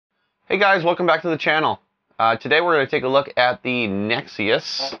Hey guys, welcome back to the channel. Today we're going to take a look at the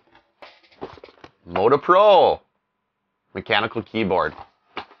Nixeus Moda Pro mechanical keyboard.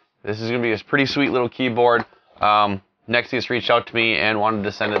 This is going to be a pretty sweet little keyboard. Nixeus reached out to me and wanted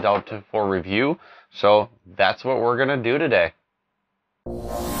to send it out for review, so that's what we're going to do today.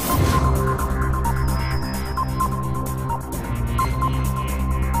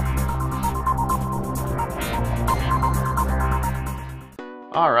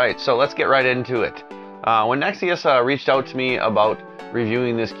 Alright, so let's get right into it. When Nixeus reached out to me about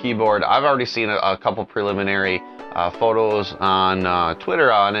reviewing this keyboard, I've already seen a couple preliminary photos on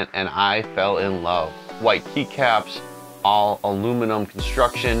Twitter on it, and I fell in love. White keycaps, all aluminum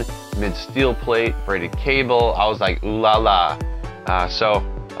construction, mid steel plate, braided cable. I was like, ooh la la. So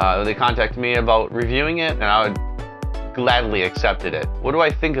they contacted me about reviewing it, and I would gladly accepted it. What do I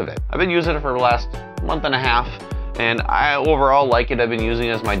think of it? I've been using it for the last month and a half, and I overall like it. I've been using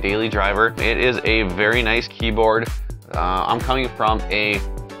it as my daily driver. It is a very nice keyboard. I'm coming from a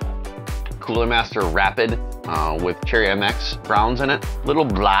Cooler Master Rapid with Cherry MX browns in it. Little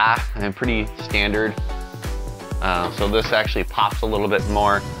blah and pretty standard. So this actually pops a little bit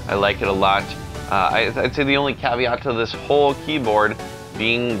more. I like it a lot. I'd say the only caveat to this whole keyboard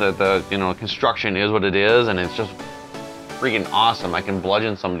being that the construction is what it is, and it's just freaking awesome. I can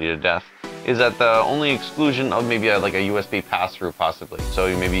bludgeon somebody to death. Is that the only exclusion of maybe like a USB pass-through possibly. So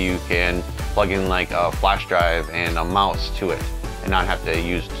maybe you can plug in like a flash drive and a mouse to it and not have to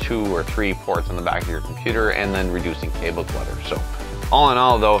use 2 or 3 ports on the back of your computer, and then reducing cable clutter. So all in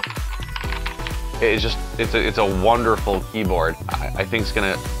all though, it's a wonderful keyboard. I think it's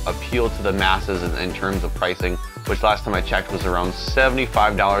gonna appeal to the masses in terms of pricing, which last time I checked was around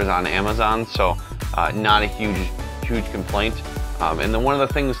 $75 on Amazon. So not a huge complaint. And then one of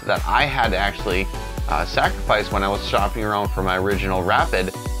the things that I had to actually sacrifice when I was shopping around for my original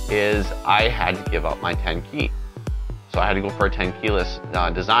Rapid is I had to give up my 10 key. So I had to go for a 10 keyless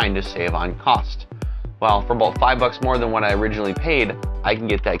design to save on cost. Well, for about $5 more than what I originally paid, I can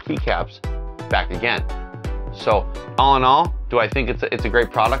get that keycaps back again. So all in all, do I think it's a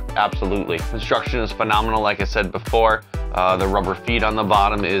great product? Absolutely. Construction is phenomenal, like I said before. The rubber feet on the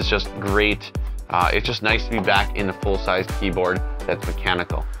bottom is just great. It's just nice to be back in a full-size keyboard that's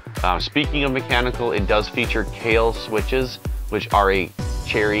mechanical. Speaking of mechanical, it does feature Khail switches, which are a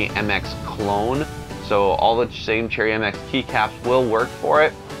Cherry MX clone. So all the same Cherry MX keycaps will work for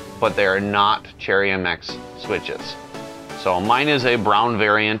it, but they are not Cherry MX switches. So mine is a brown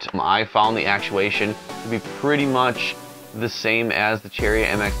variant. I found the actuation to be pretty much the same as the Cherry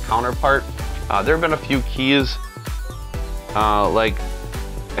MX counterpart. There have been a few keys, like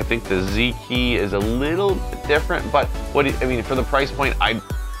I think the Z key is a little bit different, but for the price point, I'm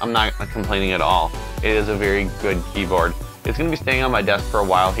not complaining at all. It is a very good keyboard. It's going to be staying on my desk for a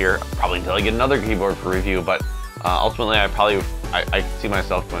while here, probably until I get another keyboard for review, but ultimately I see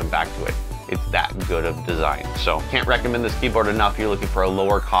myself going back to it. It's that good of design. So can't recommend this keyboard enough if you're looking for a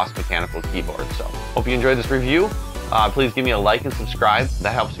lower cost mechanical keyboard. So hope you enjoyed this review. Please give me a like and subscribe.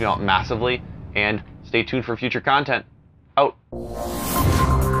 That helps me out massively, and stay tuned for future content. Out.